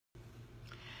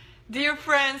Dear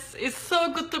friends, it's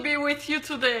so good to be with you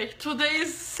today. Today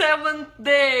is 7th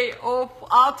day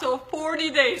out of 40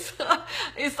 days.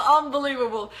 It's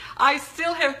unbelievable. I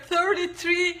still have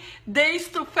 33 days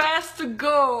to fast to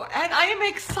go. And I am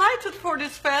excited for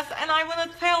this fast. And I want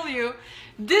to tell you,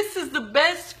 this is the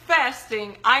best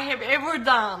fasting I have ever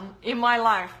done in my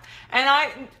life. And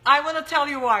I want to tell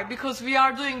you why, because we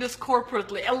are doing this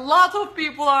corporately. A lot of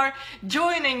people are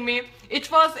joining me.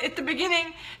 It was at the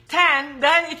beginning 10,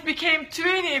 then it became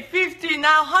 20, 50,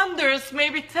 now hundreds,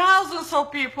 maybe thousands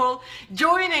of people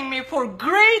joining me for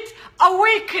great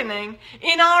awakening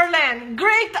in our land,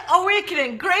 great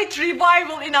awakening, great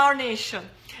revival in our nation.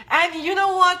 And you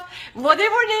know what?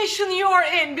 Whatever nation you are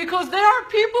in, because there are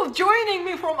people joining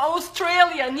me from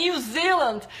Australia, New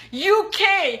Zealand, UK.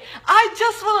 I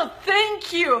just want to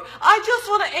thank you. I just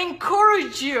want to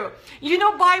encourage you. You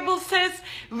know, Bible says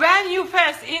when you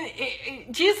fast,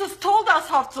 Jesus told us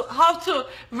how to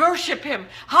worship Him,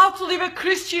 how to live a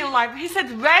Christian life. He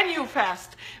said when you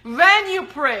fast, when you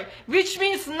pray, which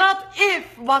means not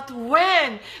if, but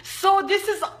when. So this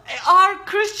is our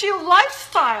Christian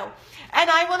lifestyle. And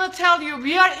I want to tell you,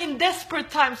 we are in desperate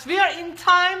times. We are in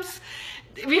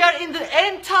the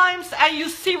end times, and you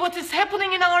see what is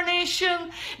happening in our nation.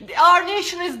 Our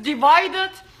nation is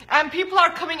divided, and people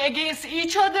are coming against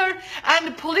each other, and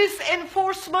the police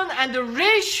enforcement, and the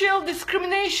racial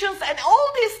discriminations, and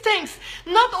all these things.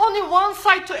 Not only one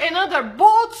side to another,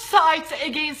 both sides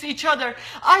against each other.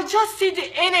 I just see the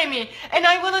enemy, and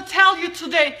I want to tell you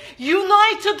today,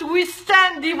 united we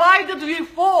stand, divided we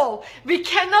fall. We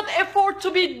cannot afford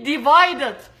to be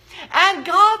divided. And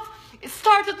God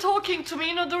started talking to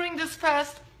me, during this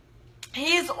fast.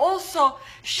 He is also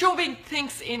showing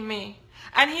things in me.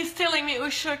 And He's telling me,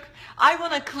 Işık, I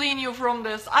want to clean you from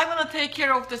this. I want to take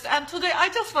care of this. And today I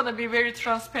just want to be very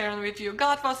transparent with you.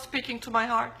 God was speaking to my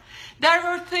heart. There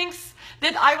were things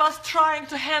that I was trying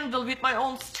to handle with my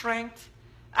own strength.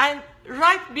 And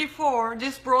right before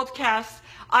this broadcast,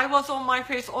 I was on my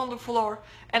face on the floor,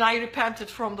 and I repented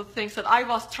from the things that I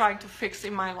was trying to fix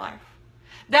in my life.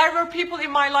 There were people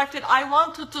in my life that I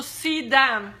wanted to see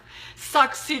them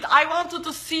succeed. I wanted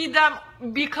to see them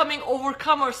becoming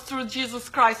overcomers through Jesus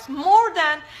Christ more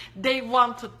than they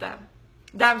wanted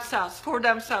for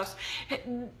themselves.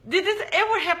 Did it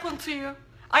ever happen to you?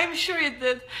 I'm sure it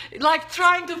did. Like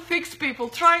trying to fix people,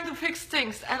 trying to fix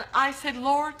things. And I said,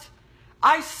 Lord,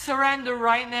 I surrender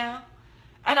right now.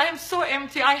 And I'm so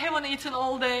empty. I haven't eaten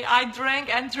all day. I drank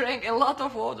a lot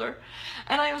of water.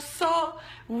 And I am so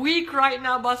weak right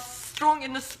now, but strong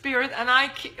in the spirit. And I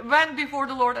went before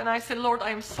the Lord and I said, Lord,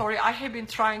 I'm sorry. I have been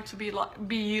trying to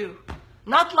be you.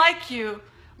 Not like you,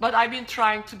 but I've been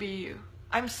trying to be you.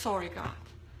 I'm sorry, God.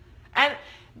 And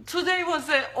today was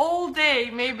an all day,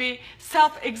 maybe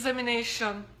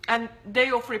self-examination and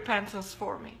day of repentance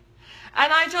for me.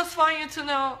 And I just want you to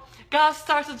know, God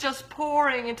started just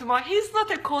pouring into my... He's not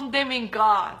a condemning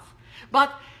God,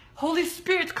 but Holy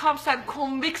Spirit comes and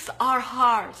convicts our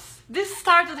hearts. This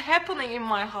started happening in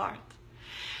my heart.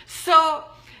 So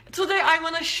today I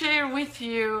want to share with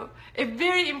you a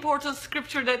very important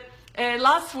scripture that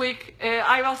last week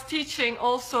I was teaching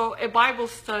also a Bible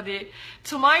study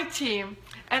to my team.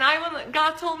 And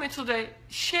God told me today,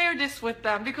 share this with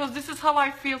them, because this is how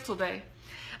I feel today.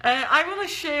 I want to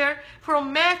share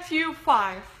from Matthew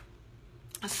 5,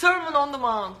 a Sermon on the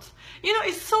Mount. You know,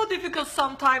 it's so difficult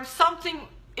sometimes. Something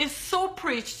is so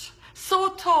preached, so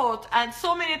taught, and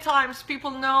so many times people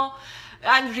know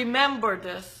and remember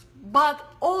this. But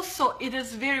also it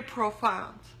is very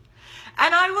profound.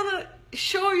 And I want to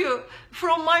show you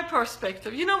from my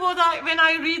perspective. You know what, when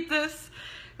I read this,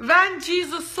 when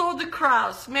Jesus saw the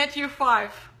crowds, Matthew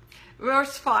 5,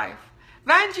 verse 5.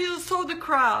 When Jesus saw the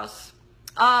crowds,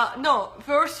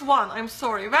 verse 1, I'm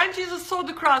sorry. When Jesus saw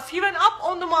the crowds, He went up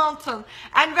on the mountain,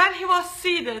 and when He was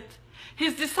seated,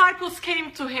 His disciples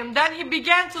came to Him. Then He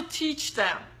began to teach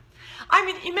them. I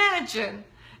mean, imagine,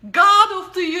 God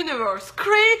of the universe,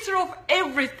 creator of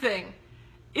everything,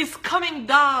 is coming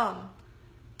down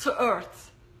to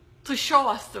earth to show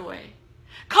us the way.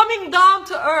 Coming down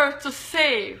to earth to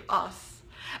save us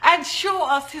and show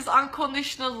us His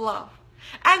unconditional love.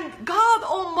 And God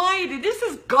Almighty, this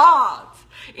is God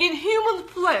in human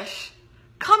flesh,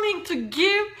 coming to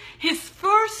give His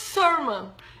first sermon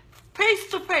face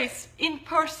to face, in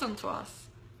person to us.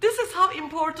 This is how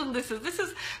important this is. This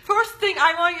is first thing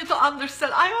I want you to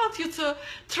understand. I want you to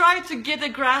try to get a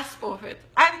grasp of it.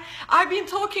 And I've been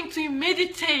talking to you,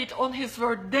 meditate on His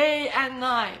word day and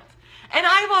night. And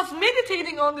I was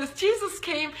meditating on this. Jesus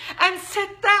came and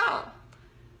sat down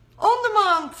on the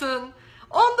mountain,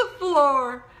 on the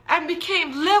floor, and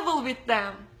became level with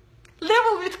them.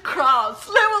 level with crowds,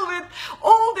 level with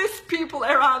all these people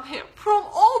around him from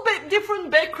all different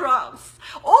backgrounds,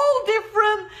 all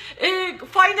different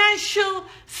financial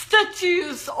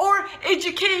status or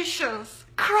educations.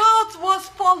 Crowds was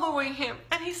following him,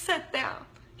 and he sat down.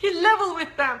 He leveled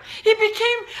with them. He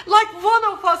became like one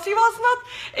of us. He was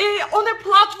not on a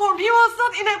platform. He was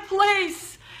not in a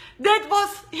place that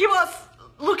he was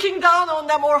looking down on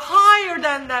them or higher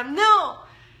than them. No.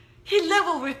 He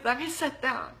leveled with them. He sat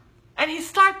down. And he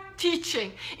started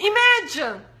teaching.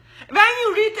 Imagine, when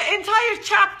you read the entire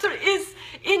chapter is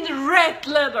in red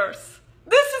letters.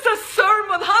 This is a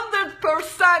sermon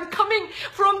 100% coming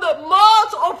from the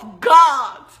mouth of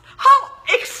God. How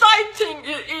exciting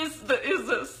is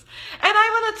this? And I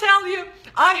want to tell you,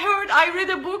 I read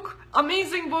a book,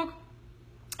 amazing book.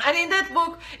 And in that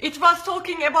book, it was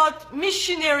talking about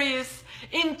missionaries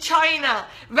in China.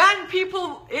 When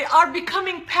people are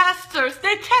becoming pastors,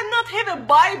 they cannot have a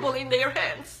Bible in their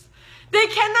hands. They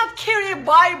cannot carry a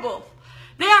Bible.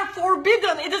 They are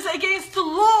forbidden. It is against the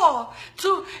law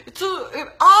to do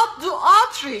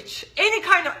outreach, any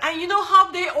kind of. And you know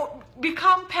how they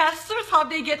become pastors, how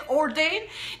they get ordained?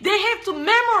 They have to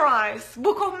memorize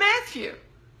Book of Matthew.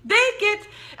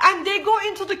 They go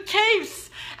into the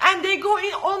caves, and they go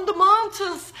on the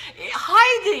mountains,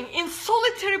 hiding in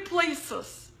solitary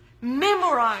places,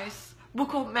 memorize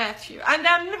Book of Matthew, and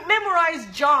then memorize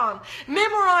John,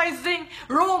 memorizing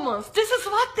Romans. This is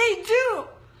what they do.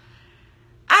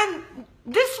 And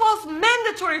this was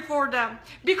mandatory for them,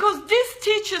 because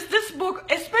this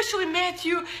book, especially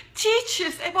Matthew,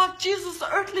 teaches about Jesus'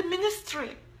 earthly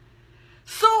ministry.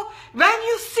 So when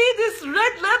you see these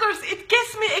red letters, it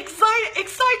gets me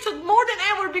excited more than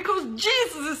ever, because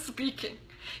Jesus is speaking.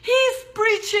 He is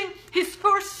preaching his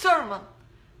first sermon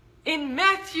in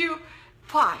Matthew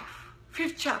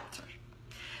 5th chapter.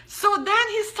 So then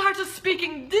he started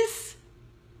speaking. This,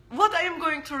 what I am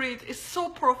going to read, is so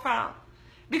profound.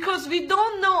 Because we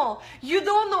don't know, you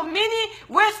don't know, many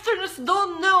Westerners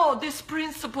don't know this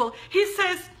principle. He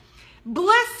says,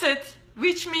 blessed,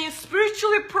 which means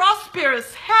spiritually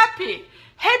prosperous, happy.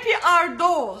 Happy are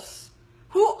those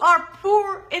who are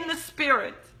poor in the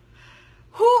spirit.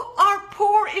 Who are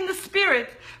poor in the spirit,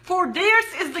 for theirs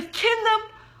is the kingdom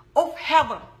of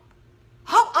heaven.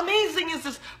 How amazing is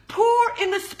this? Poor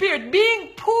in the spirit, being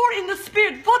poor in the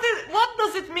spirit. What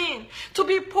does it mean to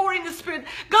be poor in the spirit?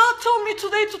 God told me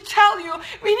today to tell you,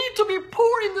 we need to be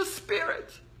poor in the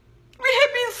spirit. We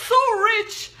have been so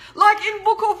rich, like in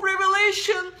book of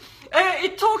Revelation,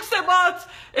 it talks about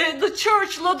the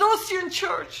church, Laodicean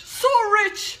church, so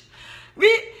rich. We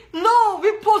know,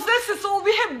 we possess it all.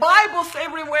 We have Bibles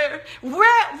everywhere.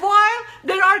 While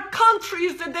there are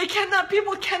countries that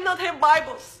people cannot have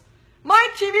Bibles. My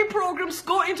TV programs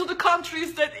go into the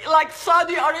countries like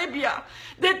Saudi Arabia,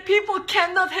 that people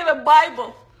cannot have a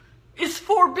Bible. It's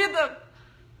forbidden.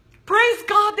 Praise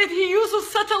God that he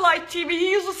uses satellite TV, he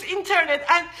uses internet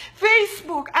and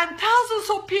Facebook, and thousands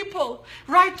of people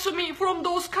write to me from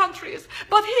those countries.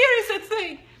 But here is the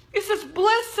thing. It says,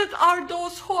 blessed are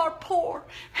those who are poor.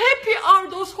 Happy are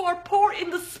those who are poor in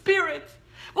the spirit.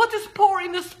 What is poor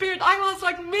in the spirit? I was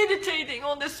like meditating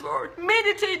on this word,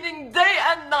 meditating day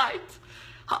and night.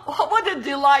 What a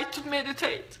delight to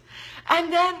meditate.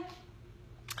 And then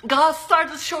God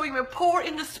started showing me, poor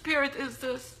in the spirit is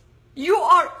this. You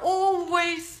are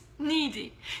always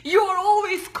needy. You are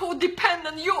always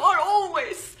codependent. You are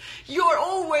always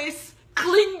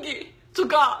clingy to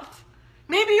God.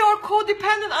 Maybe you are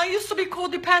codependent. I used to be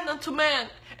codependent to man.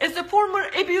 As a former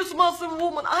abused Muslim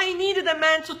woman, I needed a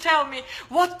man to tell me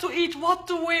what to eat, what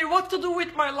to wear, what to do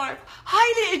with my life.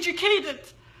 Highly educated,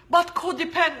 but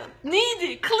codependent,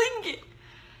 needy, clingy.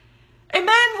 A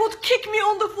man would kick me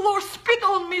on the floor, spit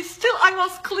on me, still I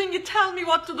was clingy, tell me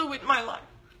what to do with my life.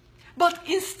 But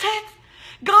instead,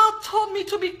 God told me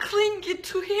to be clingy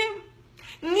to him,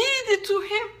 needy to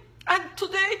him. And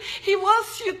today, he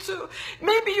wants you to.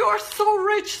 Maybe you are so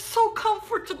rich, so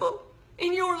comfortable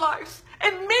in your lives.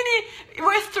 And many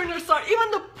Westerners are,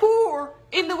 even the poor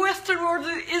in the Western world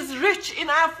is rich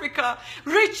in Africa,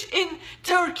 rich in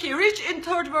Turkey, rich in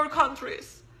third world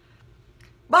countries.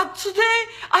 But today,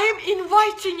 I am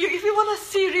inviting you, if you want to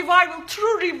see revival,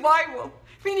 true revival,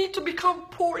 we need to become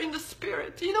poor in the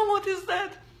spirit. You know what is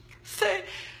that? Say,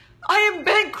 I am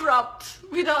bankrupt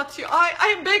without you.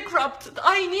 I am bankrupt.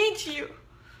 I need you.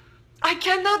 I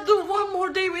cannot do one more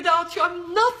day without you.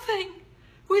 I'm nothing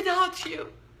without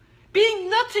you. Being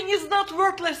nothing is not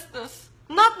worthlessness,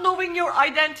 not knowing your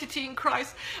identity in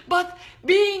Christ, but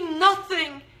being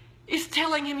nothing is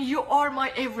telling him, you are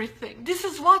my everything. This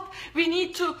is what we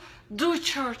need to do,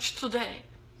 church, today.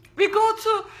 We go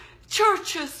to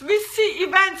churches, we see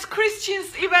events,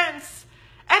 Christians events.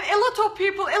 And a lot of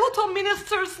people, a lot of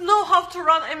ministers know how to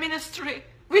run a ministry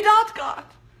without God.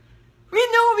 We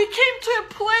know we came to a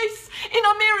place in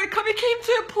America, we came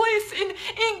to a place in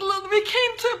England, we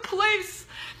came to a place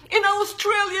in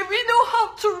Australia. We know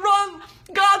how to run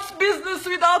God's business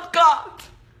without God.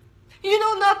 You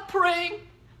know, not praying,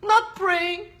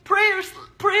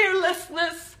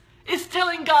 prayerlessness is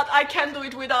telling God, I can't do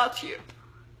it without you.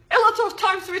 A lot of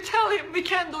times we tell him, we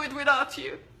can't do it without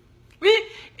you.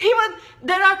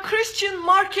 There are Christian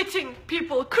marketing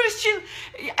people, and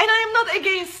I am not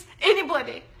against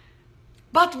anybody,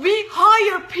 but we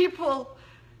hire people,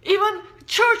 even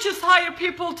churches hire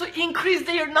people to increase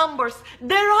their numbers.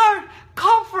 There are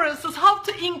conferences how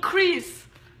to increase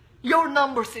your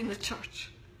numbers in the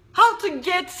church, how to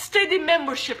get steady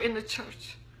membership in the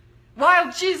church.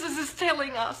 While Jesus is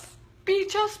telling us, be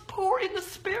just poor in the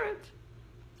Spirit.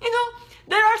 You know,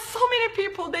 there are so many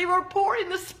people, they were poor in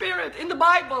the Spirit in the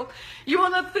Bible. You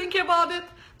want to think about it?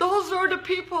 Those were the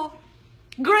people,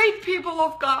 great people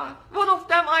of God. One of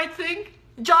them, I think,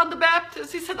 John the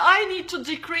Baptist, he said, I need to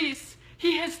decrease,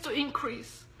 he has to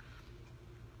increase.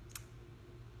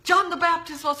 John the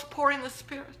Baptist was poor in the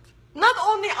Spirit. Not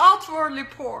only outwardly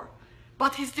poor,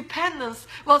 but his dependence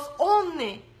was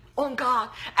only on God.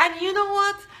 And you know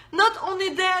what? Not only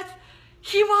that,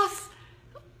 he was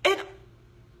an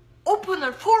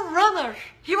opener, forerunner.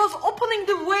 He was opening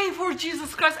the way for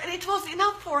Jesus Christ, and it was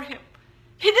enough for him.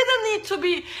 He didn't need to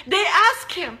be. They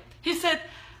asked him. He said,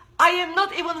 I am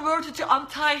not even worthy to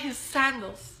untie his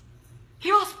sandals.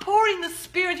 He was poor in the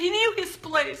Spirit. He knew his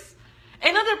place.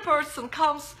 Another person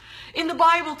comes in the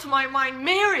Bible to my mind,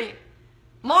 Mary.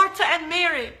 Martha and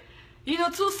Mary. You know,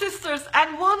 two sisters,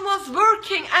 and one was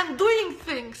working and doing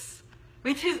things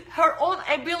with her own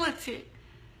ability.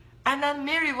 And then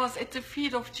Mary was at the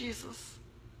feet of Jesus.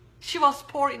 She was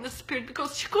poor in the Spirit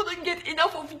because she couldn't get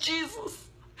enough of Jesus.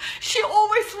 She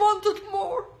always wanted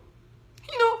more.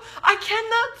 You know, I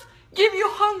cannot give you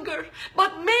hunger,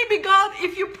 but maybe God,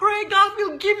 if you pray, God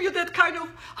will give you that kind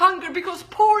of hunger, because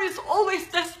poor is always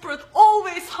desperate,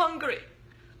 always hungry.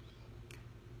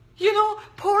 You know,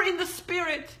 poor in the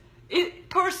Spirit,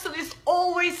 person is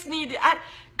always needy. And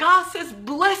God says,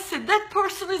 blessed, that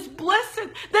person is blessed,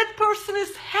 that person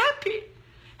is happy.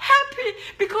 Happy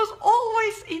because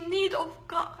always in need of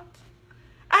God.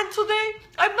 And today,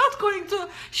 I'm not going to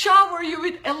shower you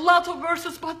with a lot of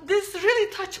verses, but this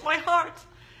really touched my heart.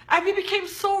 And we became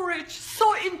so rich,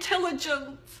 so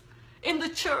intelligent in the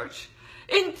church.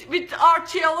 With our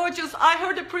theologians, I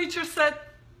heard a preacher said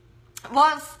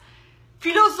once,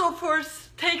 philosophers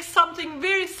take something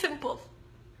very simple,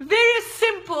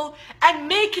 and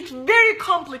make it very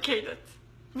complicated.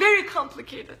 Very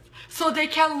complicated. So they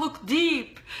can look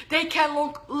deep. They can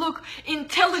look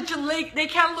intelligent. They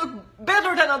can look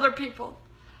better than other people.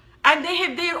 And they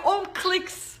have their own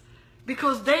cliques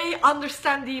because they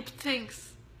understand deep things.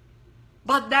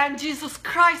 But then Jesus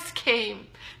Christ came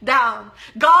down,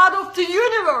 God of the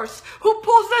universe, who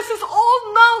possesses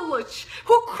all knowledge,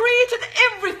 who created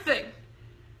everything.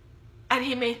 And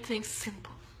he made things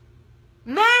simple.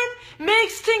 Man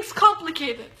makes things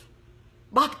complicated.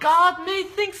 But God made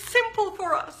things simple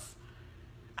for us.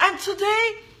 And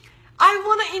today, I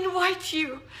want to invite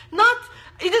you.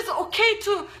 It is okay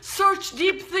to search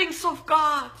deep things of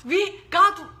God.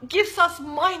 God gives us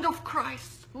mind of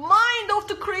Christ. Mind of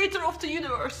the creator of the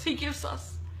universe, he gives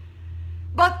us.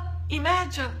 But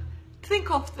imagine, think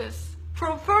of this.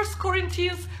 From 1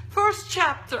 Corinthians, 1st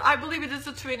chapter, I believe it is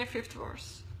the 25th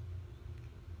verse.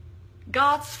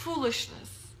 God's foolishness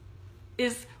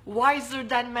is wiser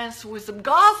than man's wisdom.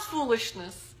 God's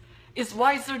foolishness is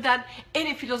wiser than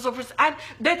any philosophers. And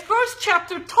that first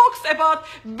chapter talks about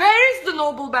where is the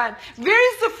noble man?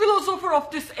 Where is the philosopher of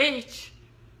this age?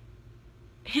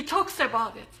 He talks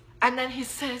about it. And then he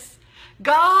says,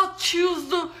 God chose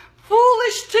the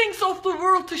foolish things of the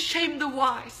world to shame the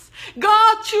wise.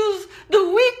 God chose the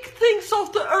weak things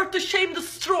of the earth to shame the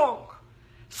strong.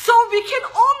 So we can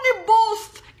only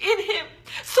boast in him.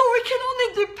 So we can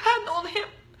only depend on him.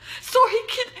 So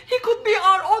he could be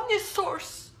our only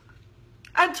source.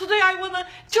 And today I want to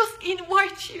just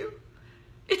invite you.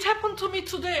 It happened to me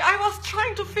today. I was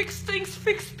trying to fix things,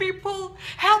 fix people,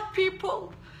 help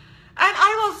people. And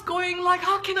I was going like,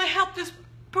 how can I help this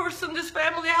person, this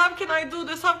family? How can I do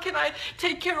this? How can I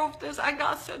take care of this? And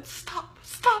God said, stop,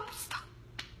 stop, stop.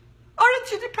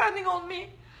 Aren't you depending on me?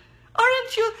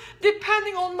 Aren't you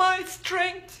depending on my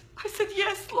strength? I said,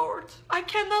 yes, Lord. I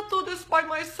cannot do this by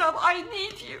myself. I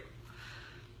need you.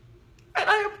 And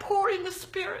I am poor in the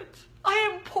Spirit.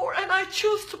 I am poor, and I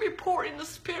choose to be poor in the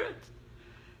Spirit.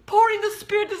 Poor in the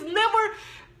Spirit is never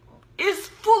is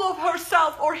full of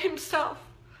herself or himself.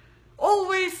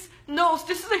 Always knows.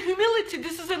 This is a humility.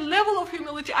 This is a level of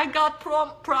humility. God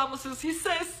promises. He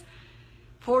says,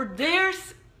 for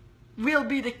theirs will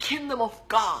be the kingdom of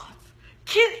God.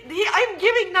 I'm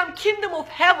giving them kingdom of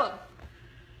heaven.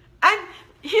 And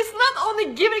he's not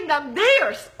only giving them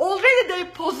theirs. Already they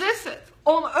possess it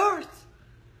on earth.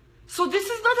 So this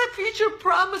is not a future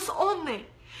promise only.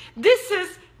 This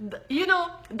is, you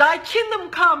know, thy kingdom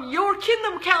come,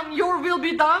 your will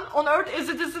be done on earth as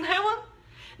it is in heaven.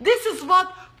 This is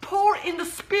what poor in the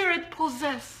Spirit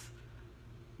possess.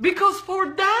 Because for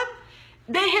them,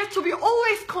 they have to be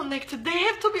always connected. They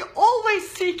have to be always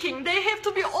seeking. They have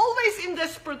to be always in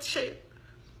desperate shape.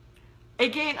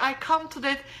 Again, I come to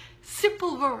that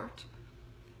simple word.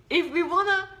 If we want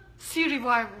to see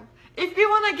revival, if we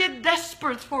want to get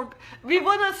desperate for, we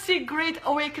want to see great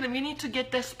awakening, we need to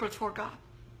get desperate for God.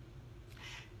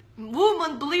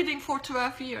 Woman bleeding for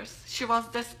 12 years, she was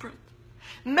desperate.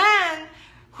 Man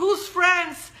whose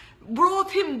friends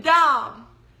brought him down,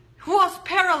 who was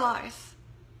paralyzed,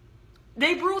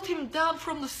 they brought him down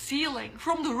from the ceiling,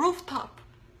 from the rooftop.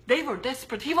 They were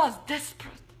desperate. He was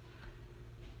desperate.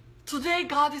 Today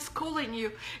God is calling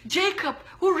you. Jacob,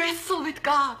 who wrestled with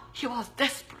God, he was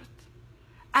desperate.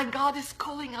 And God is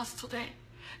calling us today.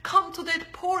 Come to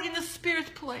that poor in the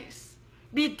Spirit place.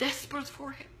 Be desperate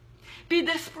for him. Be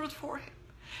desperate for him.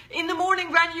 In the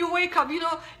morning when you wake up, you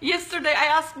know, yesterday I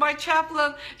asked my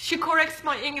chaplain, she corrects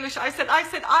my English. I said,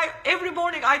 every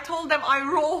morning I told them I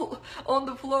roll on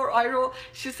the floor, I roll.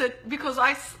 She said, because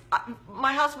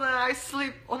my husband and I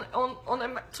sleep on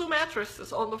two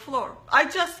mattresses on the floor. I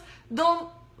just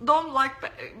don't like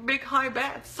big high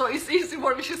beds. So it's easy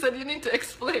for me. She said, you need to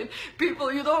explain.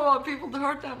 People, you don't want people to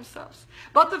hurt themselves.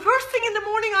 But the first thing in the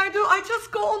morning I do, I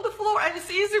just go on the floor, and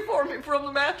it's easy for me from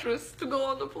the mattress to go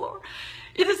on the floor.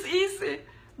 It is easy,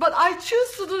 but I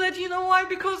choose to do that, you know why?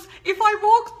 Because if I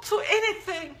walk to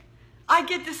anything, I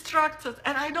get distracted,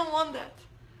 and I don't want that.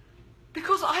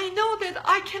 Because I know that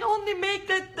I can only make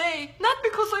that day, not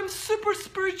because I'm super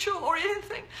spiritual or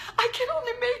anything. I can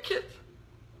only make it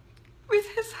with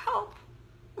his help.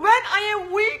 When I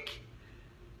am weak,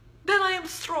 then I am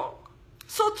strong.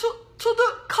 So to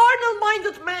the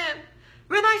carnal-minded man,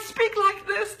 when I speak like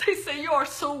this, they say, you are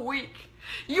so weak.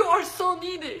 You are so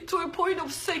needy to a point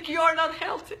of sick. You are not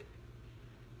healthy.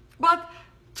 But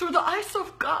through the eyes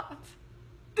of God,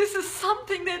 this is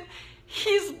something that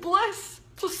he is blessed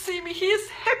to see me. He is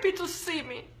happy to see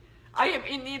me. I am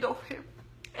in need of him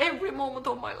every moment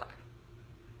of my life.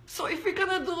 So if we're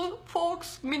going to do,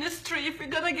 folks, ministry, if we're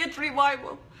going to get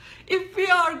revival, if we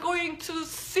are going to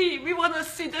see, we want to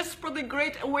see desperately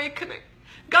great awakening,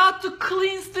 God to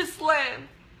cleanse this land,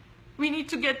 we need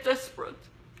to get desperate.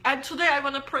 And today I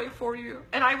want to pray for you.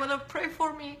 And I want to pray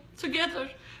for me together.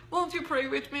 Won't you pray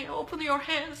with me? Open your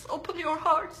hands. Open your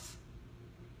hearts.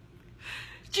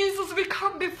 Jesus, we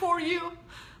come before you.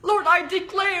 Lord, I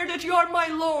declare that you are my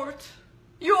Lord.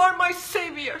 You are my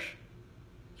Savior.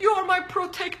 You are my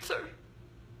protector.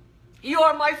 You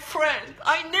are my friend.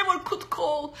 I never could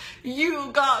call you,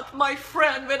 God, my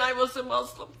friend when I was a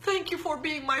Muslim. Thank you for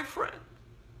being my friend.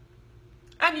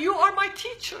 And you are my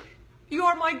teacher. You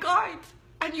are my guide.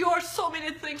 And you are so many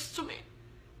things to me.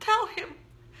 Tell him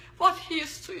what he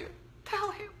is to you. Tell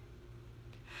him.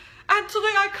 And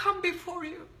today I come before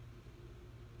you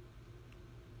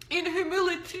in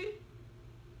humility.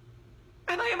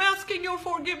 And I am asking your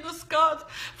forgiveness, God,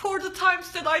 for the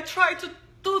times that I try to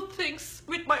do things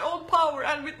with my own power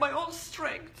and with my own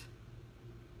strength.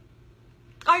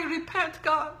 I repent,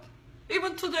 God.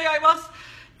 Even today I was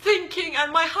thinking,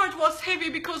 and my heart was heavy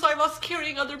because I was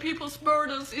carrying other people's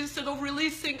burdens instead of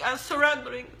releasing and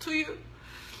surrendering to you.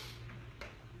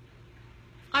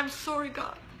 I'm sorry,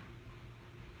 God.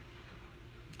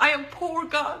 I am poor,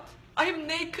 God. I am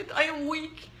naked. I am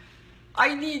weak.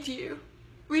 I need you.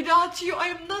 Without you, I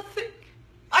am nothing.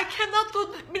 I cannot do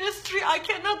the ministry. I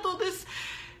cannot do this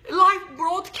live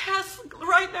broadcast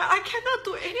right now. I cannot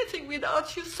do anything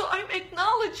without you. So I'm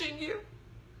acknowledging you.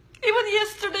 Even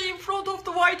yesterday in front of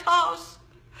the White House,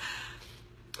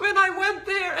 when I went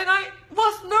there and I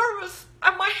was nervous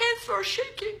and my hands were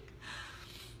shaking.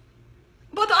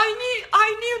 But I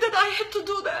knew that I had to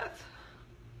do that.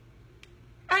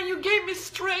 And you gave me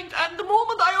strength. And the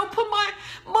moment I opened my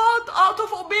mouth out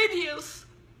of obedience,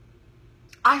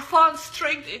 I found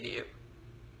strength in you.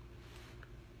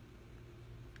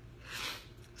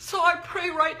 So I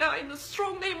pray right now in the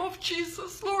strong name of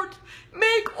Jesus, Lord,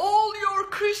 make all your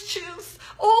Christians,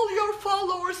 all your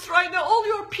followers right now, all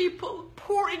your people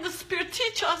poor in the Spirit.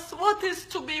 Teach us what is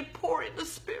to be poor in the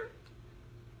Spirit.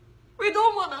 We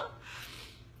don't want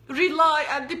to rely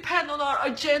and depend on our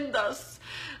agendas,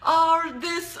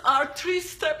 our 3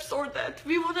 steps or that.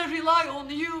 We want to rely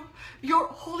on you, your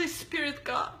Holy Spirit,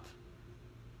 God.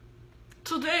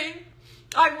 Today,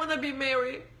 I want to be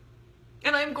Mary.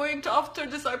 And I'm going to, after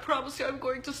this, I promise you, I'm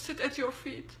going to sit at your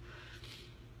feet.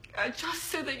 And just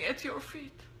sitting at your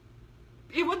feet.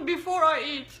 Even before I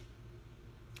eat,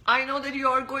 I know that you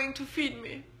are going to feed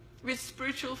me with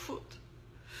spiritual food.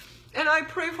 And I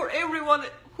pray for everyone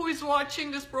who is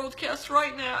watching this broadcast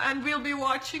right now and will be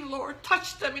watching, Lord.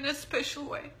 Touch them in a special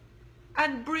way.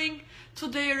 And bring to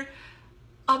their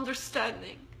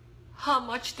understanding how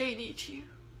much they need you.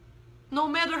 No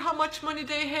matter how much money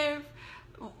they have,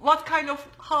 what kind of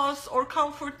house or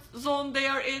comfort zone they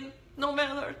are in, no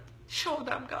matter, show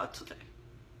them, God, today.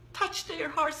 Touch their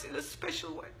hearts in a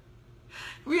special way.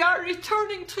 We are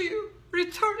returning to you,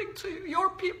 your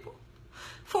people.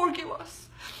 Forgive us.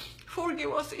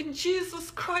 Forgive us. In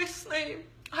Jesus Christ's name,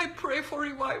 I pray for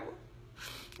revival.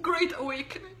 Great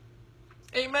awakening.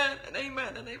 Amen and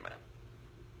amen and amen.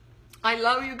 I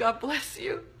love you. God bless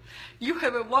you. You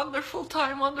have a wonderful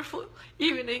time, wonderful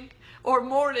evening or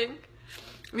morning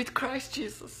with Christ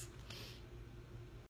Jesus.